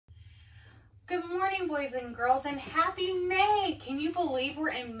Good morning, boys and girls, and happy May. Can you believe we're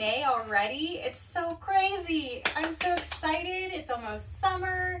in May already? It's so crazy. I'm so excited. It's almost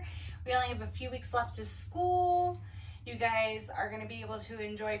summer. We only have a few weeks left of school. You guys are going to be able to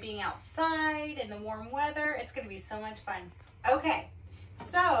enjoy being outside in the warm weather. It's going to be so much fun. Okay,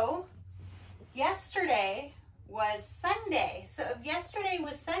 so yesterday was Sunday. So if yesterday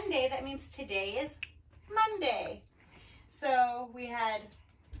was Sunday, that means today is Monday. So we had,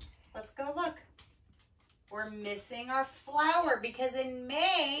 let's go look. We're missing our flower because in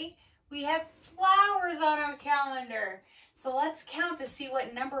May, we have flowers on our calendar. So let's count to see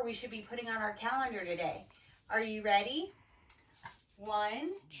what number we should be putting on our calendar today. Are you ready? 1,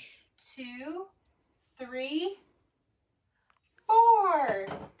 2, 3, 4.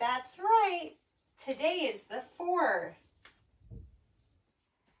 That's right. Today is the 4th.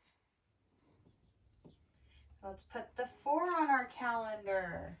 Let's put the 4 on our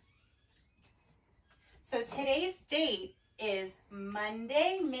calendar. So today's date is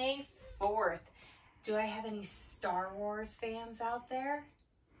Monday, May 4th. Do I have any Star Wars fans out there?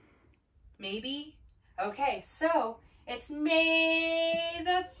 Maybe? Okay, so it's May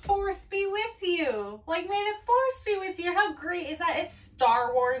the 4th be with you. Like, may the Force be with you. How great is that? It's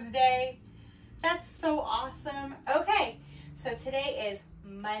Star Wars Day. That's so awesome. Okay, so today is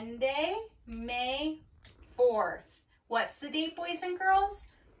Monday, May 4th. What's the date, boys and girls?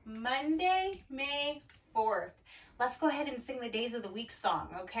 Monday, May 4th. Let's go ahead and sing the Days of the Week song,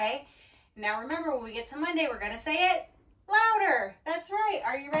 okay? Now remember, when we get to Monday, we're going to say it louder. That's right.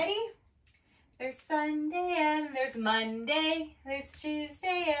 Are you ready? There's Sunday and there's Monday. There's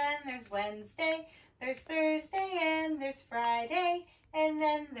Tuesday and there's Wednesday. There's Thursday and there's Friday. And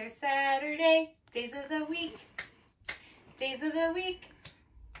then there's Saturday. Days of the week. Days of the week.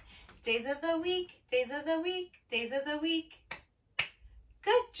 Days of the week. Days of the week. Days of the week.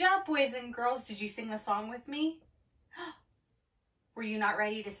 Good job, boys and girls. Did you sing the song with me? Were you not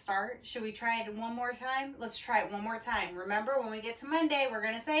ready to start? Should we try it one more time? Let's try it one more time. Remember, when we get to Monday, we're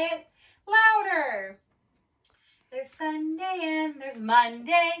going to say it louder. There's Sunday and there's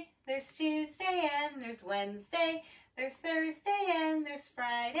Monday. There's Tuesday and there's Wednesday. There's Thursday and there's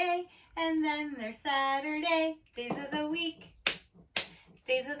Friday. And then there's Saturday. Days of the week.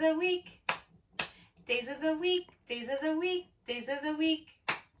 Days of the week. Days of the week. Days of the week. Days of the week.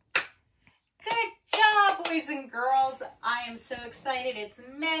 Good job, boys and girls. I am so excited. It's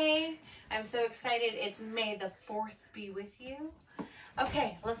May. I'm so excited. It's May the 4th be with you.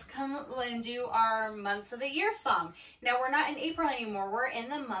 Okay, let's come and do our months of the year song. Now, we're not in April anymore. We're in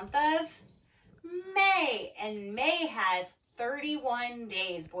the month of May. And May has 31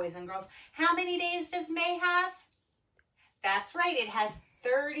 days, boys and girls. How many days does May have? That's right. It has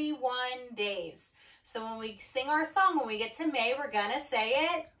 31 days. So when we sing our song, when we get to May, we're going to say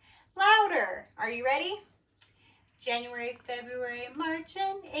it louder. Are you ready? January, February, March,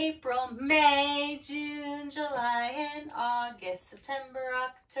 and April, May, June, July, and August, September,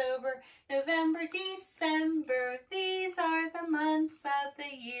 October, November, December. These are the months of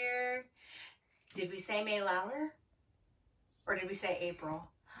the year. Did we say May louder? Or did we say April?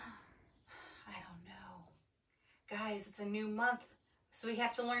 I don't know. Guys, it's a new month. So we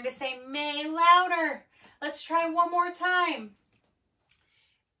have to learn to say May louder. Let's try one more time.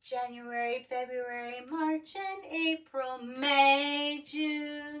 January, February, March, and April, May,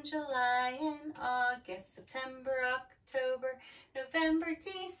 June, July, and August, September, October, November,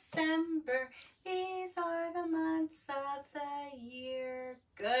 December. These are the months of the year.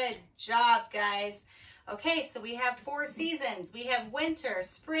 Good job, guys. Okay, so we have 4 seasons. We have winter,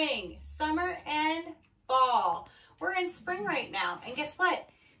 spring, summer, and fall. We're in spring right now. And guess what?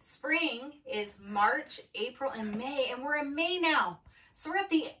 Spring is March, April, and May. And we're in May now. So we're at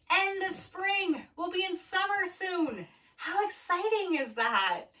the end of spring. We'll be in summer soon. How exciting is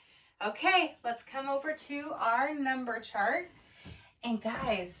that? Okay, let's come over to our number chart. And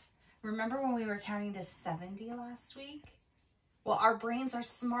guys, remember when we were counting to 70 last week? Well, our brains are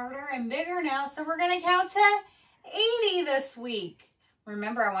smarter and bigger now. So we're going to count to 80 this week.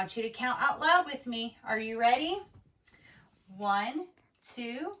 Remember, I want you to count out loud with me. Are you ready? 1,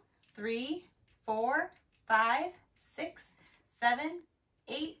 2, 3, 4, 5, 6, 7,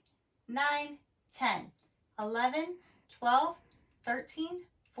 8, 9, 10, 11, 12, 13,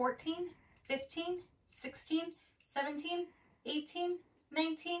 14, 15, 16, 17, 18,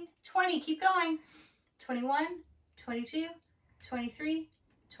 19, 20. Keep going. 21, 22, 23,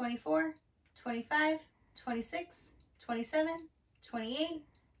 24, 25, 26, 27, 28,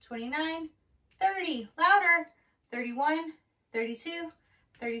 29, 30. Louder. 31, 32,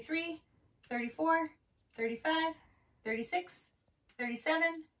 33, 34, 35, 36,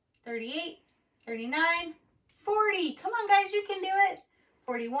 37, 38, 39, 40. Come on, guys, you can do it.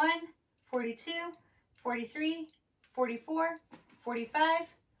 41, 42, 43, 44, 45,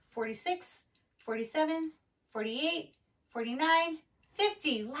 46, 47, 48, 49,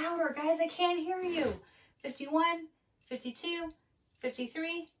 50. Louder, guys, I can't hear you. 51, 52,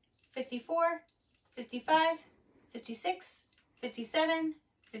 53, 54, 55, 56, 57,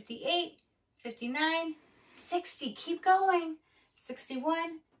 58, 59, 60. Keep going.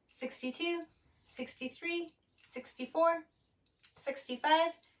 61, 62, 63, 64,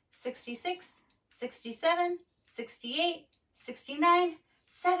 65, 66, 67, 68, 69,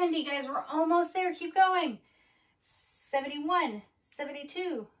 70. Guys, we're almost there. Keep going. 71,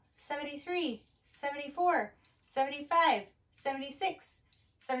 72, 73, 74, 75, 76,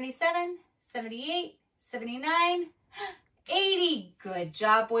 77, 78, 79, 80. Good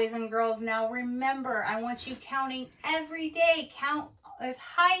job, boys and girls. Now remember, I want you counting every day. Count as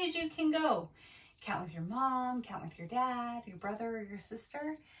high as you can go. Count with your mom, count with your dad, your brother, or your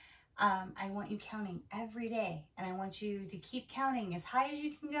sister. I want you counting every day, and I want you to keep counting as high as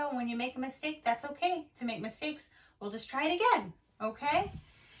you can go. When you make a mistake, that's okay to make mistakes. We'll just try it again, okay?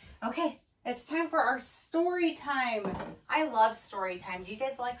 Okay, it's time for our story time. I love story time. Do you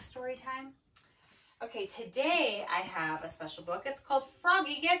guys like story time? Okay, today I have a special book. It's called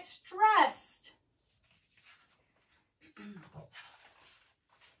Froggy Gets Dressed.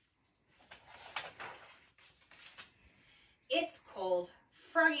 It's cold.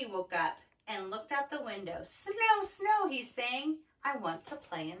 Froggy woke up and looked out the window. Snow, snow, he sang. I want to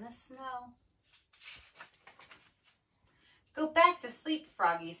play in the snow. Go back to sleep,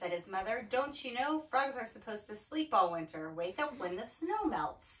 Froggy, said his mother. Don't you know frogs are supposed to sleep all winter? Wake up when the snow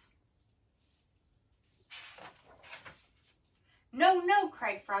melts. No, no,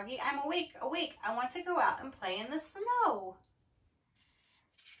 cried Froggy. I'm awake, awake. I want to go out and play in the snow.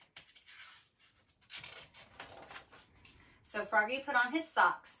 So Froggy put on his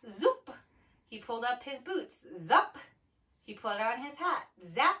socks. Zoop! He pulled up his boots. Zup! He put on his hat.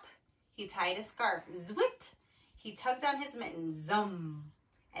 Zap! He tied a scarf. Zwit! He tugged on his mittens. Zum!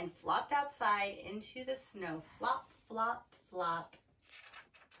 And flopped outside into the snow. Flop, flop, flop.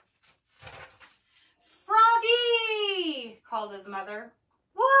 Froggy! Called his mother.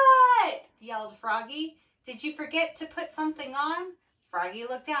 What? Yelled Froggy. Did you forget to put something on? Froggy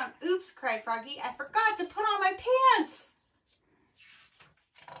looked down. Oops, cried Froggy. I forgot to put on my pants.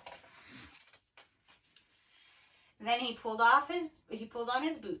 Then he pulled on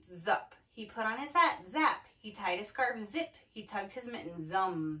his boots. Zup. He put on his hat. Zap. He tied his scarf. Zip. He tugged his mittens.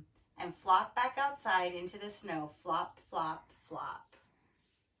 Zum. And flopped back outside into the snow. Flop, flop, flop.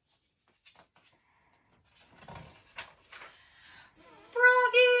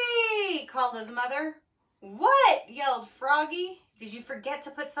 Froggy! Called his mother. What? Yelled Froggy. Did you forget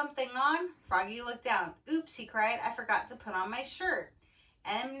to put something on? Froggy looked down. Oops, he cried. I forgot to put on my shirt.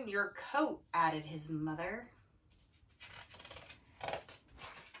 And your coat, added his mother.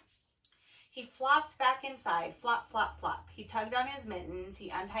 He flopped back inside. Flop, flop, flop. He tugged on his mittens. He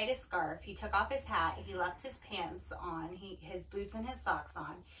untied his scarf. He took off his hat. He left his pants on. His boots and his socks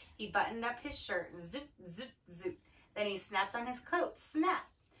on. He buttoned up his shirt. Zoop, zoop, zoop. Then he snapped on his coat. Snap.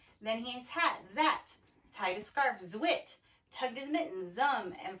 Then his hat. Zat. Tied his scarf. Zwit. Tugged his mittens.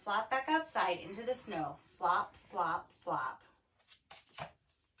 Zum. And flopped back outside into the snow. Flop, flop, flop.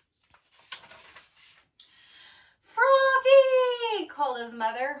 Froggy! Called his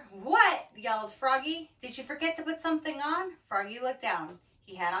mother. What? Yelled Froggy. Did you forget to put something on? Froggy looked down.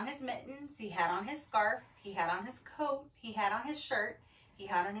 He had on his mittens. He had on his scarf. He had on his coat. He had on his shirt. He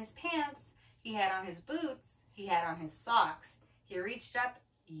had on his pants. He had on his boots. He had on his socks. He reached up.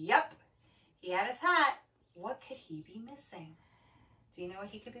 Yup. He had his hat. What could he be missing? Do you know what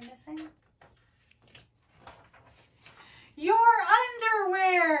he could be missing? Your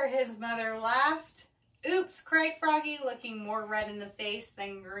underwear, his mother laughed. Oops, cried Froggy, looking more red in the face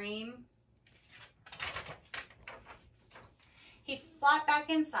than green. He flopped back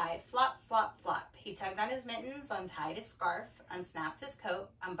inside. Flop, flop, flop. He tugged on his mittens, untied his scarf, unsnapped his coat,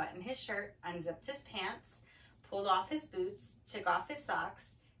 unbuttoned his shirt, unzipped his pants, pulled off his boots, took off his socks.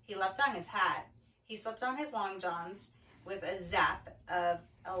 He left on his hat. He slipped on his long johns with a zap of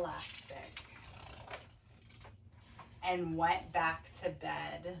elastic and went back to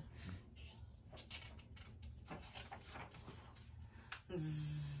bed.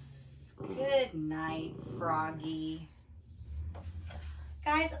 Good night, Froggy.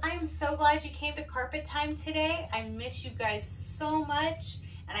 Guys, I'm so glad you came to Carpet Time today. I miss you guys so much,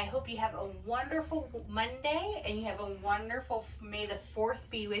 and I hope you have a wonderful Monday, and you have a wonderful, may the 4th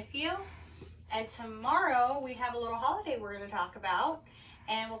be with you. And tomorrow we have a little holiday we're going to talk about,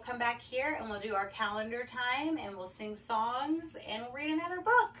 And we'll come back here and we'll do our calendar time and we'll sing songs and we'll read another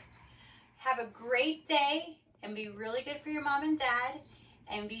book. Have a great day and be really good for your mom and dad.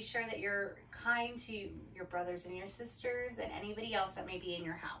 And be sure that you're kind to your brothers and your sisters and anybody else that may be in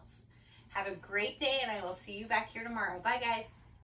your house. Have a great day and I will see you back here tomorrow. Bye guys.